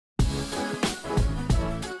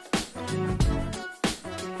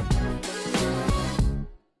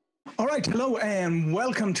right, hello and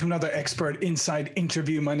welcome to another Expert Insight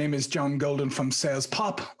interview. My name is John Golden from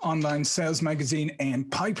SalesPOP, online sales magazine, and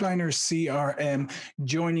Pipeliner CRM,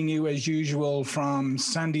 joining you as usual from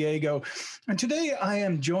San Diego. And today I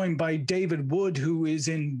am joined by David Wood, who is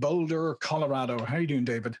in Boulder, Colorado. How are you doing,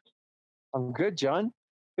 David? I'm good, John.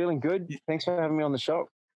 Feeling good. Thanks for having me on the show.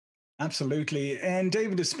 Absolutely. And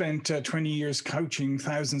David has spent 20 years coaching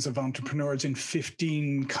thousands of entrepreneurs in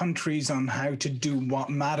 15 countries on how to do what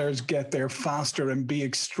matters, get there faster, and be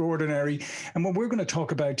extraordinary. And what we're going to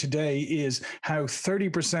talk about today is how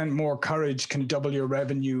 30% more courage can double your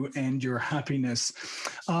revenue and your happiness.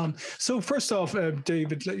 So first off,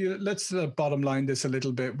 David, let's bottom line this a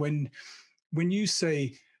little bit. When you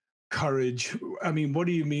say courage, I mean, what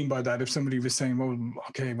do you mean by that? If somebody was saying, well,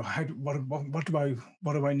 okay, well,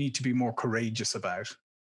 what do I need to be more courageous about?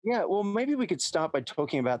 Yeah, well, maybe we could start by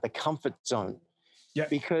talking about the comfort zone. Yeah.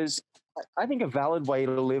 Because I think a valid way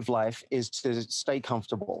to live life is to stay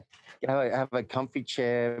comfortable. You know, have a comfy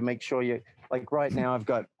chair, make sure you, like right now, I've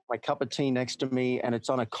got my cup of tea next to me and it's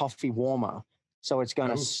on a coffee warmer. So it's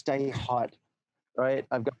going to stay hot, right?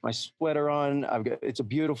 I've got my sweater on. It's a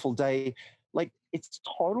beautiful day. Like, it's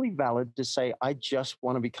totally valid to say, I just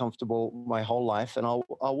want to be comfortable my whole life and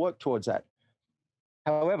I'll work towards that.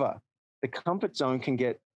 However, the comfort zone can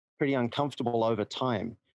get pretty uncomfortable over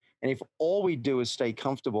time. And if all we do is stay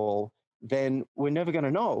comfortable, then we're never going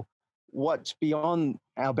to know what's beyond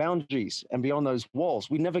our boundaries and beyond those walls.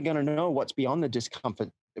 We're never going to know what's beyond the discomfort,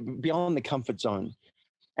 beyond the comfort zone.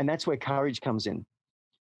 And that's where courage comes in.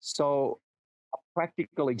 So a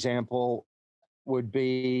practical example would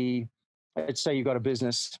be, let's say you've got a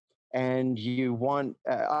business and you want,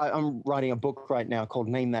 I'm writing a book right now called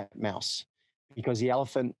Name That Mouse, because the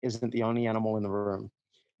elephant isn't the only animal in the room.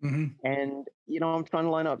 Mm-hmm. And, you know, I'm trying to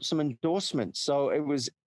line up some endorsements. So it was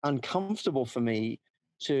uncomfortable for me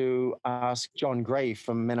to ask John Gray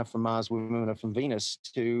from Men Are From Mars, Women Are From Venus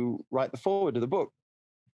to write the foreword to the book.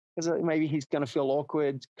 Because maybe he's going to feel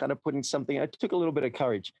awkward, kind of putting something. It took a little bit of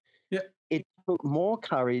courage. Yeah. It took more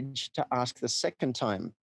courage to ask the second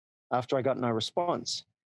time after I got no response.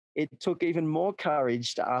 It took even more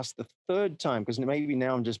courage to ask the third time, because maybe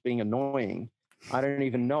now I'm just being annoying. I don't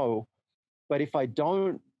even know. But if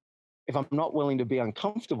I'm not willing to be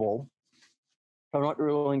uncomfortable, if I'm not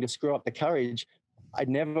willing to screw up the courage, I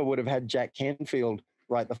never would have had Jack Canfield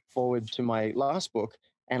write the foreword to my last book.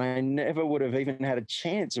 And I never would have even had a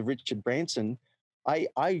chance of Richard Branson.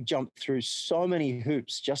 I jumped through so many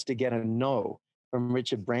hoops just to get a no from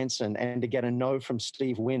Richard Branson and to get a no from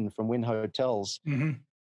Steve Wynn from Wynn Hotels. Mm-hmm.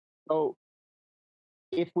 So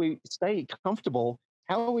if we stay comfortable,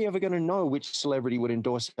 how are we ever going to know which celebrity would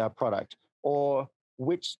endorse our product or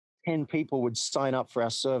which 10 people would sign up for our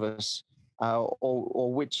service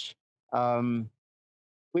or which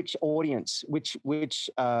audience, which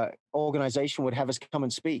organization would have us come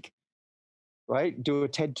and speak, right? Do a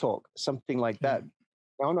TED talk, something like that.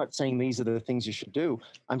 Now, I'm not saying these are the things you should do.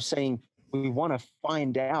 I'm saying we want to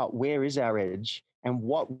find out where is our edge and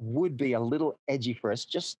what would be a little edgy for us,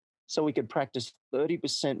 just so we could practice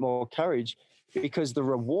 30% more courage, because the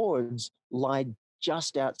rewards lie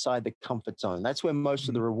just outside the comfort zone. That's where most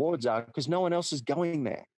of the rewards are, because no one else is going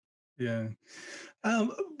there. Yeah.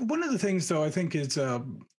 One of the things, though, I think is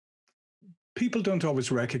people don't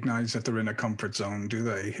always recognize that they're in a comfort zone, do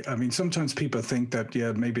they? I mean, sometimes people think that,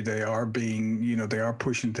 yeah, maybe they are being, they are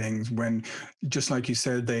pushing things when, just like you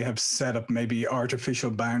said, they have set up maybe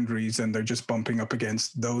artificial boundaries and they're just bumping up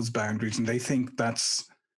against those boundaries. And they think that's,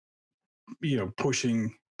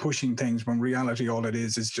 pushing things, when reality, all it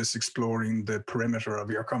is just exploring the perimeter of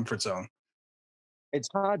your comfort zone. It's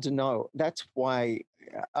hard to know. That's why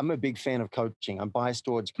I'm a big fan of coaching. I'm biased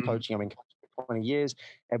towards coaching. I've been coaching for 20 years.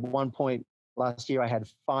 At one point last year, I had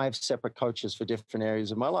 5 separate coaches for different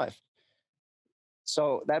areas of my life.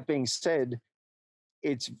 So that being said,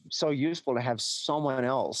 it's so useful to have someone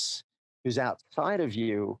else who's outside of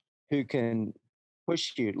you who can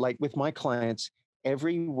push you. Like with my clients,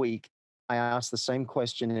 every week I ask the same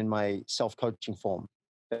question in my self-coaching form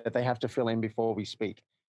that they have to fill in before we speak.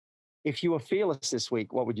 If you were fearless this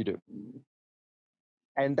week, what would you do?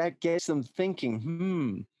 And that gets them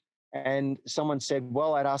thinking, And someone said,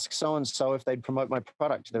 well, I'd ask so-and-so if they'd promote my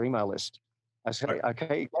product to their email list. I said,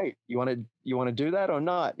 okay, great. You want to do that or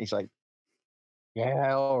not? And he's like,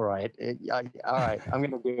 yeah, all right. All right, I'm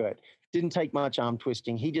going to do it. Didn't take much arm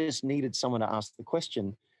twisting. He just needed someone to ask the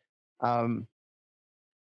question.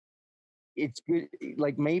 It's good.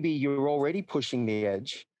 Like maybe you're already pushing the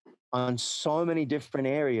edge on so many different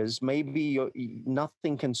areas. Maybe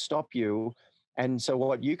nothing can stop you. And so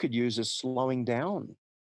what you could use is slowing down.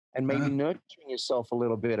 and maybe nurturing yourself a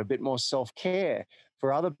little bit, a bit more self-care.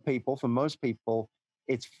 For other people, for most people,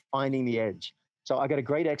 it's finding the edge. So I got a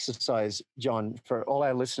great exercise, John, for all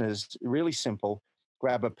our listeners, really simple.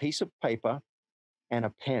 Grab a piece of paper and a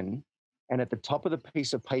pen, and at the top of the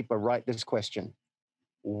piece of paper, write this question: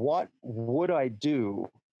 what would I do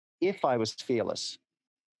if I was fearless?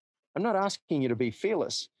 I'm not asking you to be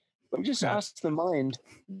fearless, but just Yeah. ask the mind,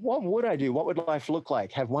 what would I do? What would life look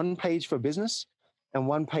like? Have one page for business and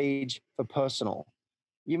one page for personal.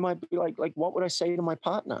 You might be like, what would I say to my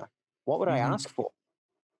partner? What would I Mm-hmm. ask for?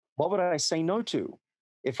 What would I say no to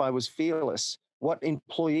if I was fearless? What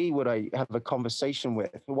employee would I have a conversation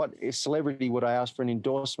with? What celebrity would I ask for an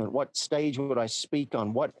endorsement? What stage would I speak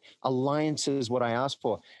on? What alliances would I ask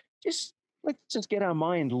for? Just let's just get our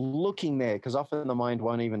mind looking there, because often the mind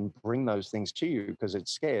won't even bring those things to you because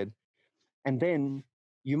it's scared. And then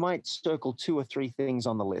you might circle 2 or 3 things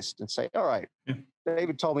on the list and say, all right, Yeah.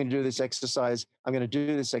 David told me to do this exercise. I'm going to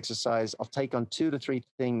do this exercise. I'll take on 2 to 3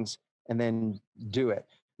 things and then do it.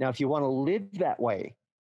 Now, if you want to live that way,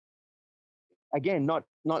 again, not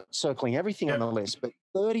circling everything on Yeah. the list, but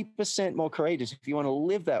 30% more courageous. If you want to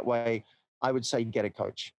live that way, I would say get a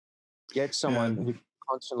coach. Get Yeah. someone who can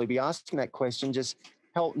constantly be asking that question, just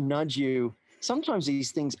help nudge you. Sometimes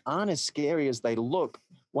these things aren't as scary as they look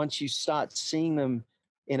once you start seeing them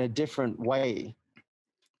in a different way,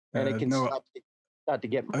 and it can No, start to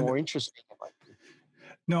get I, more interesting.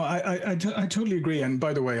 no, I totally agree. And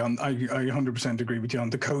by the way, I 100% agree with you on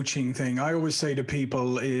the coaching thing. I always say to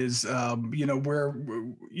people is, we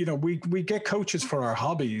get coaches for our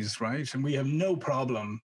hobbies, right? And we have no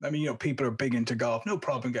problem. I mean, people are big into golf, no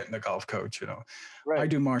problem getting a golf coach. I Right.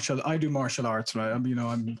 do martial arts, right?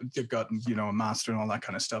 I've gotten, a master and all that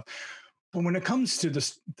kind of stuff. But when it comes to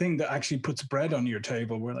this thing that actually puts bread on your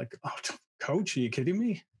table, we're like, oh, coach, are you kidding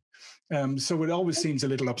me? So it always seems a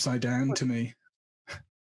little upside down to me.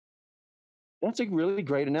 That's a really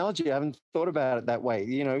great analogy. I haven't thought about it that way.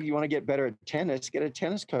 You want to get better at tennis, get a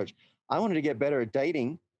tennis coach. I wanted to get better at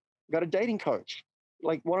dating, got a dating coach.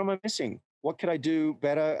 Like, what am I missing? What could I do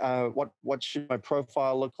better? What should my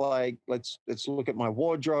profile look like? Let's look at my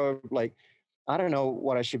wardrobe. Like, I don't know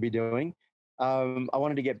what I should be doing. I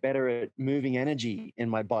wanted to get better at moving energy in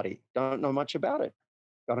my body. Don't know much about it.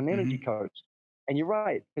 Got an energy Mm-hmm. coach. And you're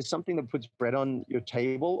right. It's something that puts bread on your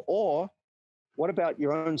table. Or what about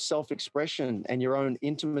your own self expression and your own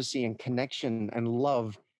intimacy and connection and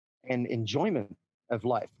love and enjoyment of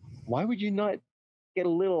life? Why would you not get a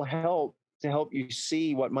little help to help you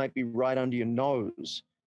see what might be right under your nose,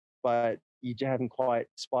 but you haven't quite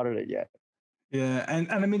spotted it yet? Yeah, and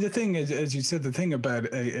I mean the thing is, as you said, the thing about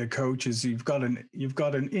a coach is you've got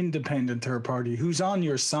an independent third party who's on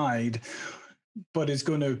your side, but is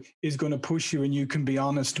gonna push you, and you can be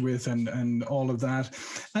honest with, and all of that.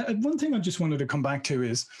 And one thing I just wanted to come back to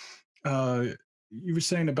is, uh, you were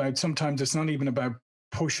saying about sometimes it's not even about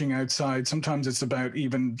pushing outside. Sometimes it's about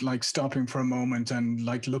even like stopping for a moment and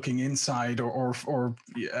like looking inside, or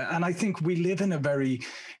and I think we live in a very,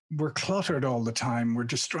 we're cluttered all the time. We're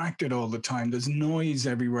distracted all the time. There's noise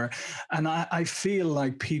everywhere. And I feel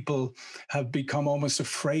like people have become almost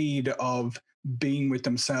afraid of being with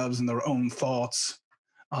themselves and their own thoughts,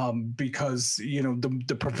 because,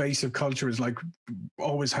 the pervasive culture is like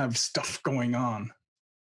always have stuff going on.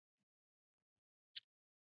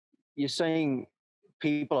 You're saying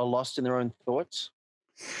people are lost in their own thoughts?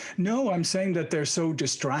 No, I'm saying that they're so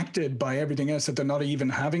distracted by everything else that they're not even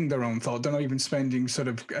having their own thought. They're not even spending sort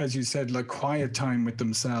of, as you said, like quiet time with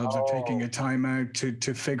themselves, or taking a Oh, time out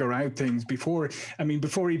to figure out things before. I mean,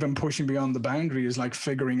 before even pushing beyond the boundary is like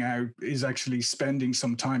figuring out, is actually spending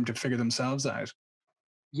some time to figure themselves out.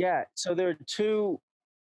 yeah. So there are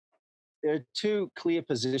two clear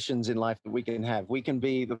positions in life that we can have. We can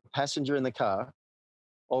be the passenger in the car,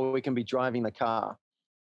 or we can be driving the car.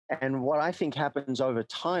 And what I think happens over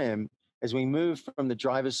time as we move from the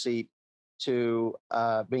driver's seat to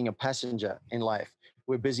being a passenger in life,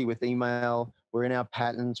 we're busy with email, we're in our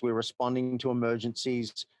patterns, we're responding to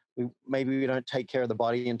emergencies. Maybe we don't take care of the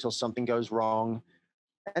body until something goes wrong.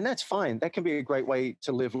 And that's fine. That can be a great way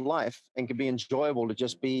to live life and can be enjoyable to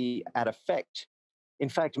just be at effect. In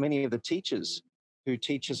fact, many of the teachers who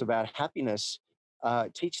teach us about happiness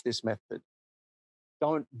teach this method.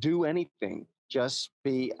 Don't do anything, just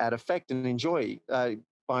be at effect and enjoy.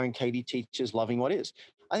 Byron Katie teaches loving what is.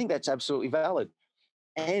 I think that's absolutely valid.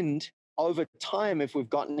 And over time, if we've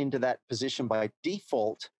gotten into that position by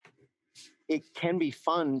default, it can be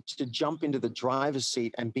fun to jump into the driver's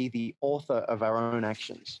seat and be the author of our own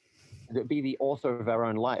actions, to be the author of our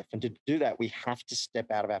own life. And to do that, we have to step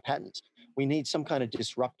out of our patterns. We need some kind of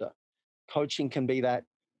disruptor. Coaching can be that.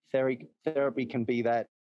 Therapy can be that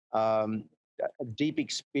a deep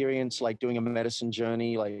experience, like doing a medicine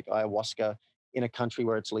journey, like ayahuasca in a country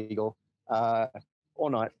where it's legal, or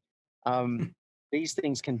not. These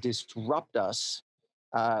things can disrupt us.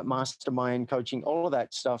 Mastermind coaching, all of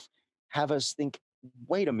that stuff, have us think,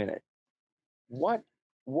 wait a minute, what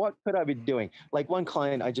what could I be doing? Like one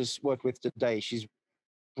client I just worked with today, she's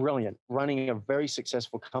brilliant, running a very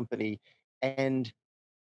successful company, and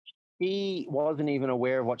she wasn't even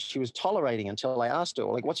aware of what she was tolerating until I asked her,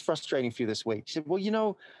 like, what's frustrating for you this week? She said,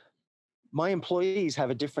 well, my employees have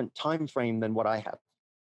a different time frame than what I have.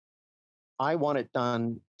 I want it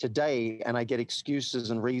done today, and I get excuses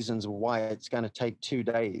and reasons why it's going to take 2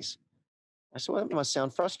 days. I said, well, that must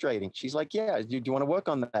sound frustrating. She's like, yeah, do you want to work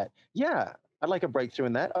on that? Yeah, I'd like a breakthrough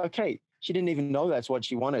in that. Okay. She didn't even know that's what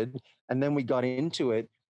she wanted. And then we got into it,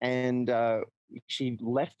 and she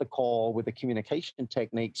left the call with a communication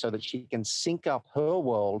technique so that she can sync up her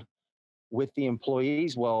world with the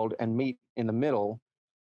employee's world and meet in the middle,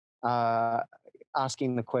 uh,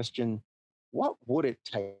 asking the question, what would it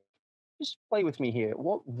take? Just play with me here.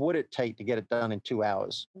 What would it take to get it done in 2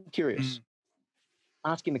 hours? I'm curious. Mm.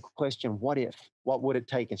 Asking the question, what if? What would it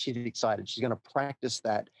take? And she's excited. She's going to practice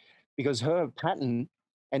that because her pattern,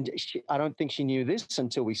 and I don't think she knew this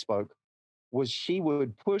until we spoke, was she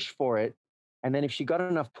would push for it. And then if she got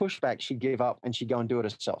enough pushback, she'd give up and she'd go and do it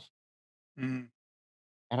herself. Mm.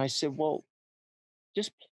 And I said, well,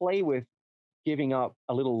 just play with giving up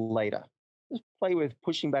a little later. Just play with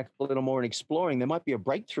pushing back a little more and exploring. There might be a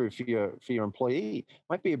breakthrough for your employee,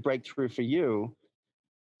 might be a breakthrough for you.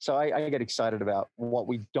 So I get excited about what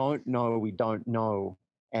we don't know,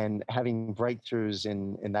 and having breakthroughs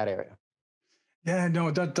in that area. Yeah,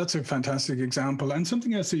 no, that's a fantastic example. And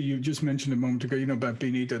something else that you just mentioned a moment ago, about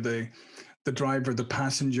being either the driver, the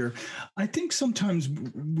passenger. I think sometimes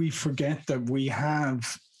we forget that we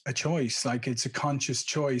have a choice, like it's a conscious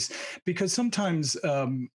choice, because sometimes,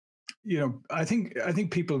 I think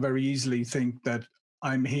people very easily think that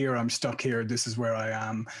I'm here, I'm stuck here, this is where I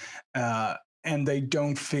am. And they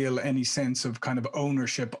don't feel any sense of kind of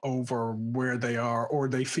ownership over where they are, or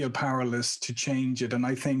they feel powerless to change it. And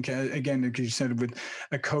I think, again, like you said, with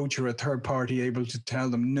a coach or a third party able to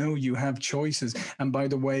tell them, no, you have choices. And by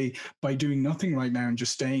the way, by doing nothing right now and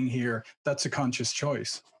just staying here, that's a conscious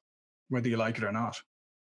choice, whether you like it or not.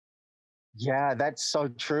 Yeah, that's so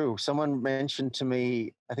true. Someone mentioned to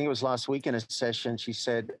me, I think it was last week in a session,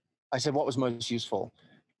 I said, what was most useful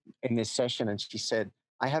in this session? And she said,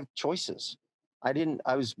 I have choices.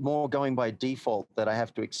 I was more going by default that I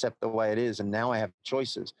have to accept the way it is. And now I have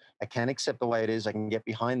choices. I can accept the way it is. I can get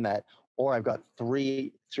behind that. Or I've got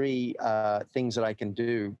three things that I can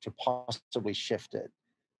do to possibly shift it.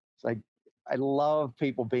 It's like, I love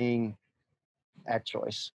people being at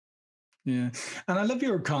choice. Yeah. And I love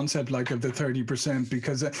your concept like of the 30%,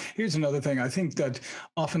 because here's another thing. I think that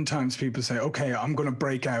oftentimes people say, okay, I'm going to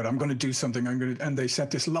break out. I'm going to do something. And they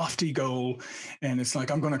set this lofty goal, and it's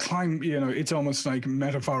like, I'm going to climb, it's almost like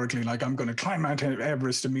metaphorically, like I'm going to climb Mount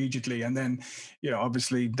Everest immediately. And then,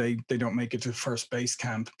 obviously they don't make it to first base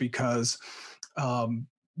camp because,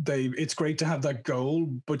 it's great to have that goal,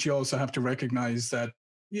 but you also have to recognize that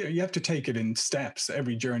you have to take it in steps.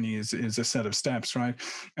 Every journey is a set of steps, right?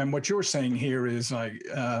 And what you're saying here is like,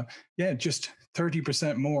 just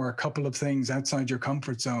 30% more, a couple of things outside your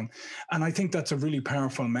comfort zone. And I think that's a really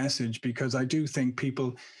powerful message, because I do think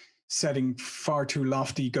people setting far too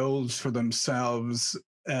lofty goals for themselves.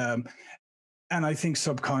 And I think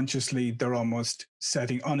subconsciously they're almost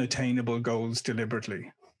setting unattainable goals deliberately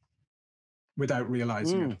without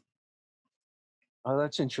realizing it. Oh,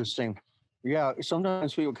 that's interesting. Yeah,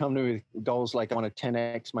 sometimes people come to me with goals like I want to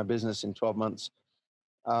 10x my business in 12 months.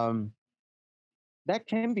 That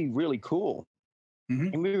can be really cool. Mm-hmm.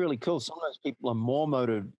 It can be really cool. Sometimes people are more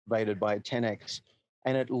motivated by 10x,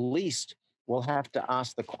 and at least we'll have to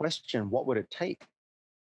ask the question, what would it take?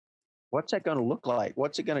 What's that going to look like?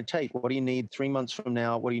 What's it going to take? What do you need 3 months from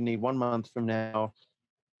now? What do you need 1 month from now?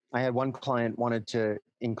 I had one client wanted to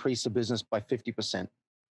increase the business by 50%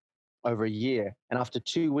 over a year. And after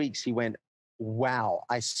 2 weeks, he went, wow,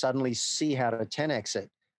 I suddenly see how to 10x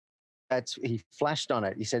it. He flashed on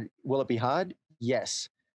it. He said, will it be hard? Yes.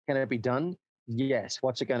 Can it be done? Yes.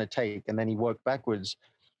 What's it going to take? And then he worked backwards.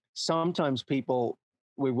 Sometimes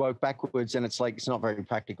we work backwards and it's like, it's not very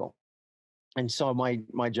practical. And so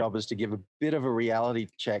my job is to give a bit of a reality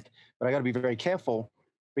check, but I got to be very careful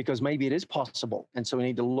because maybe it is possible. And so we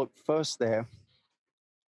need to look first there.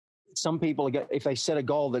 Some people, if they set a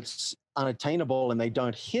goal that's unattainable and they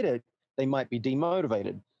don't hit it, they might be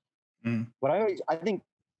demotivated. But I think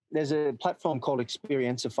there's a platform called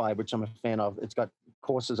Experientify, which I'm a fan of. It's got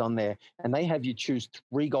courses on there, and they have you choose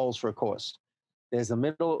 3 goals for a course. There's the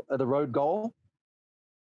middle of the road goal,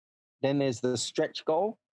 then there's the stretch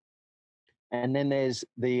goal, and then there's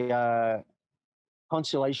the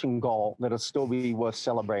consolation goal that'll still be worth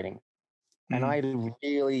celebrating. And I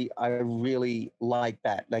really like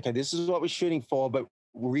that. Okay, this is what we're shooting for, but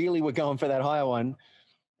really we're going for that higher one.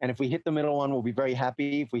 And if we hit the middle one, we'll be very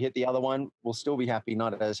happy. If we hit the other one, we'll still be happy,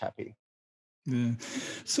 not as happy. Yeah.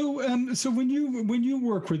 So when you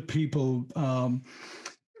work with people,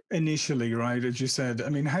 initially, right, as you said, I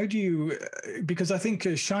mean, how do you, because I think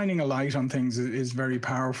shining a light on things is very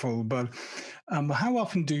powerful, but how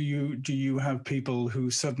often do you have people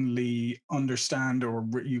who suddenly understand, or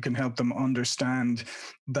you can help them understand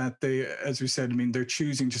that they, as we said, I mean, they're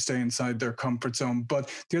choosing to stay inside their comfort zone,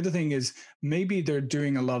 but the other thing is maybe they're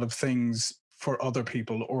doing a lot of things for other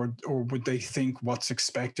people, or would they think what's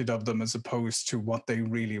expected of them as opposed to what they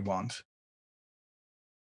really want?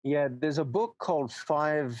 Yeah, there's a book called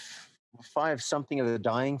Five Something of the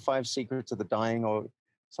Dying, Five Secrets of the Dying, or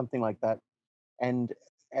something like that. And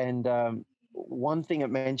one thing it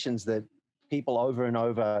mentions that people over and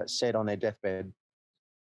over said on their deathbed,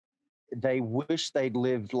 they wish they'd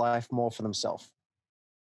lived life more for themselves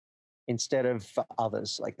instead of for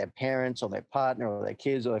others, like their parents or their partner or their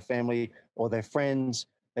kids or their family or their friends.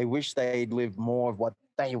 They wish they'd lived more of what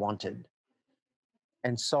they wanted.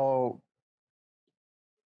 And so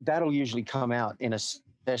that'll usually come out in a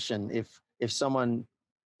session. If someone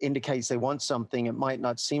indicates they want something, it might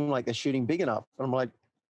not seem like they're shooting big enough. And I'm like,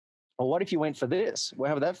 well, what if you went for this? Well,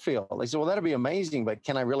 how would that feel? They said, well, that'd be amazing, but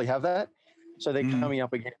can I really have that? So they're Mm. coming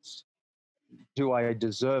up against, do I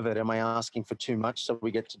deserve it? Am I asking for too much? So we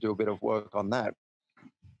get to do a bit of work on that.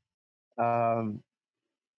 Um,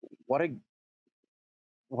 what a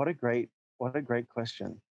what a great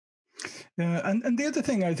question. Yeah, and the other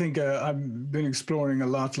thing I think I've been exploring a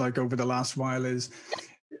lot, like over the last while, is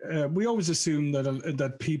we always assume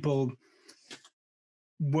that people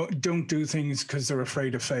don't do things because they're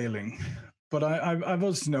afraid of failing. But I've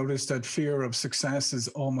also noticed that fear of success is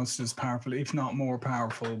almost as powerful, if not more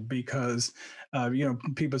powerful, because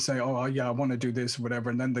people say, "Oh, yeah, I want to do this, or whatever,"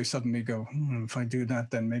 and then they suddenly go, "If I do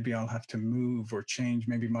that, then maybe I'll have to move or change.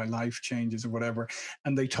 Maybe my life changes or whatever,"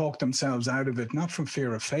 and they talk themselves out of it, not from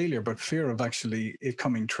fear of failure, but fear of actually it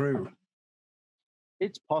coming true.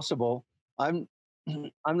 It's possible. I'm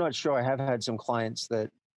I'm not sure. I have had some clients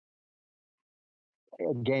that,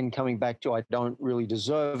 again, coming back to, I don't really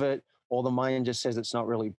deserve it, or the mind just says it's not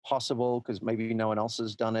really possible because maybe no one else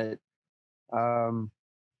has done it. Um,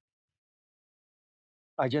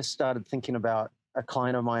 I just started thinking about a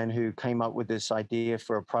client of mine who came up with this idea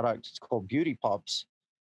for a product. It's called Beauty Pops.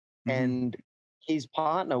 Hmm. And his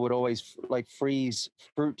partner would always like freeze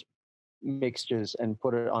fruit mixtures and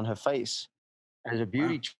put it on her face as a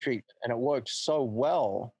beauty Wow. treatment. And it worked so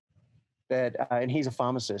well that, and he's a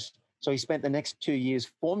pharmacist. So he spent the next 2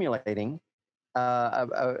 years formulating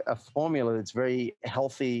a formula that's very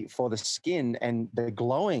healthy for the skin and the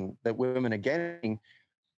glowing that women are getting.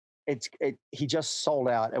 He just sold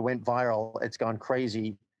out. It went viral. It's gone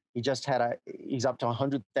crazy. He's up to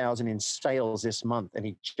 100,000 in sales this month, and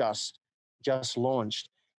he just launched.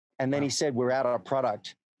 And then he Wow. said, we're out of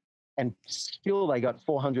product, and still they got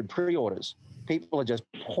 400 pre-orders. People are just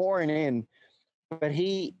pouring in, but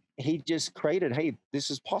he just created, hey, this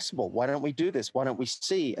is possible. Why don't we do this? Why don't we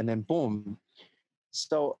see? And then boom.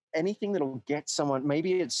 So anything that'll get someone,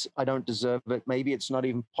 maybe it's, I don't deserve it. Maybe it's not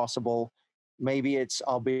even possible. Maybe it's,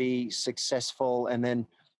 I'll be successful. And then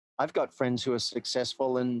I've got friends who are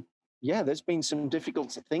successful, and yeah, there's been some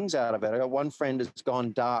difficult things out of it. I got one friend that's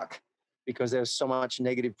gone dark because there's so much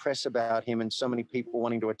negative press about him and so many people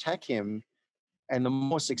wanting to attack him. And the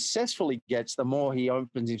more successful he gets, the more he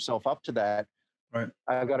opens himself up to that. Right.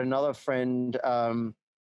 I've got another friend,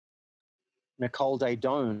 Nicole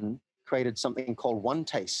Daydone, created something called One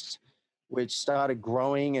Taste, which started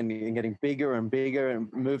growing and getting bigger and bigger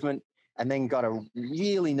and movement, and then got a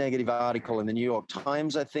really negative article in the New York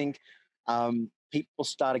Times, I think. People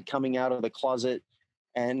started coming out of the closet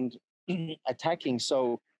and attacking.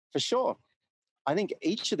 So for sure, I think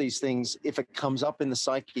each of these things, if it comes up in the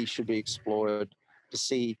psyche, should be explored to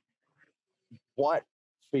see what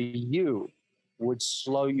for you would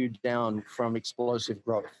slow you down from explosive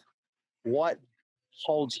growth. What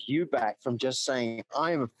holds you back from just saying,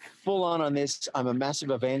 I am full on this. I'm a massive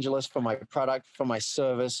evangelist for my product, for my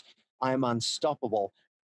service. I am unstoppable.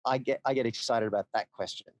 I get excited about that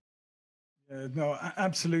question. No,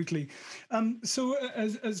 absolutely. So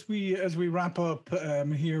as we wrap up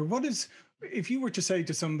here, what is, if you were to say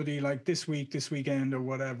to somebody like this week, this weekend, or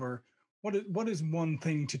whatever, What is one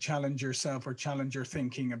thing to challenge yourself or challenge your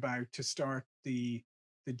thinking about to start the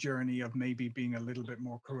journey of maybe being a little bit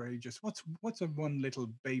more courageous? What's a one little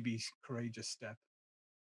baby courageous step?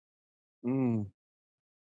 Mm.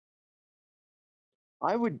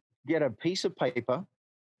 I would get a piece of paper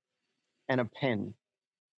and a pen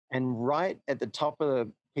and write at the top of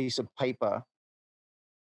the piece of paper,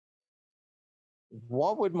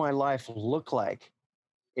 what would my life look like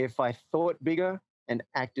if I thought bigger and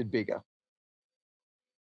acted bigger?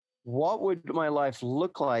 What would my life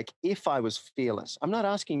look like if I was fearless? I'm not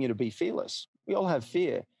asking you to be fearless. We all have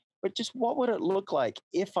fear, but just what would it look like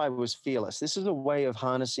if I was fearless? This is a way of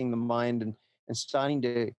harnessing the mind and starting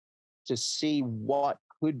to see what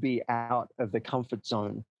could be out of the comfort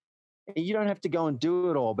zone. You don't have to go and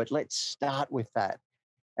do it all, but let's start with that.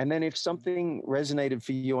 And then if something resonated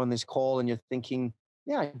for you on this call and you're thinking,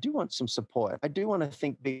 yeah, I do want some support. I do want to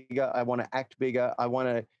think bigger. I want to act bigger. I want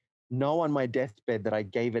to know on my deathbed that I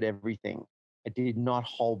gave it everything. I did not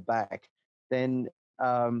hold back. Then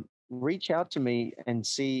reach out to me and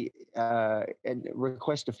see and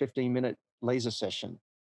request a 15-minute laser session.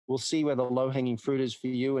 We'll see where the low hanging fruit is for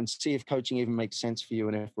you and see if coaching even makes sense for you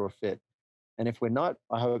and if we're a fit. And if we're not,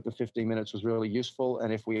 I hope the 15 minutes was really useful.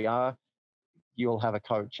 And if we are, you'll have a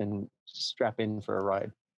coach and strap in for a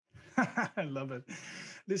ride. I love it.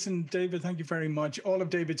 Listen, David, thank you very much. All of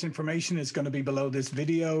David's information is going to be below this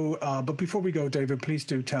video. But before we go, David, please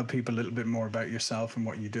do tell people a little bit more about yourself and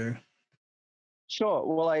what you do. Sure.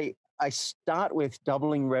 Well, I start with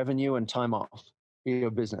doubling revenue and time off for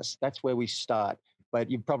your business. That's where we start. But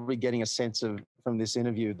you're probably getting a sense of from this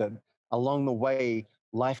interview that along the way,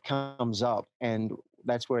 life comes up, and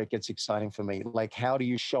that's where it gets exciting for me. Like, how do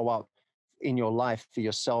you show up in your life for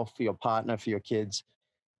yourself, for your partner, for your kids?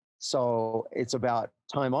 So it's about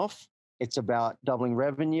time off, it's about doubling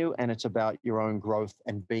revenue, and it's about your own growth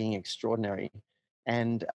and being extraordinary.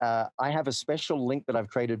 And I have a special link that I've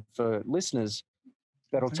created for listeners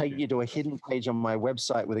that'll Thank take you. you to a hidden page on my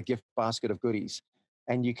website with a gift basket of goodies.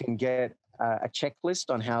 And you can get a checklist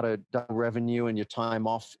on how to double revenue and your time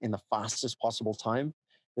off in the fastest possible time.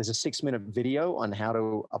 There's a 6-minute video on how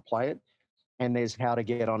to apply it. And there's how to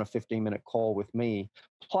get on a 15-minute call with me.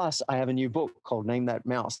 Plus, I have a new book called Name That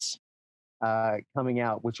Mouse coming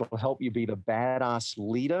out, which will help you be the badass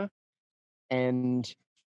leader and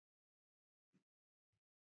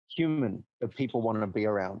human that people want to be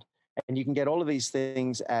around. And you can get all of these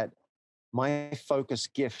things at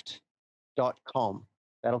myfocusgift.com.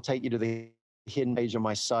 That'll take you to the hidden page on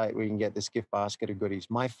my site where you can get this gift basket of goodies,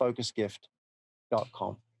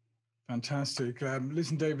 myfocusgift.com. Fantastic.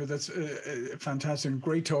 Listen, David, that's fantastic.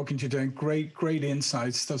 Great talking to you today. Great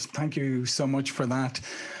insights. Thank you so much for that.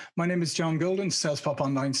 My name is John Golden, SalesPOP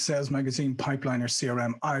Online Sales Magazine, Pipeliner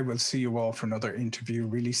CRM. I will see you all for another interview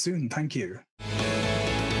really soon. Thank you.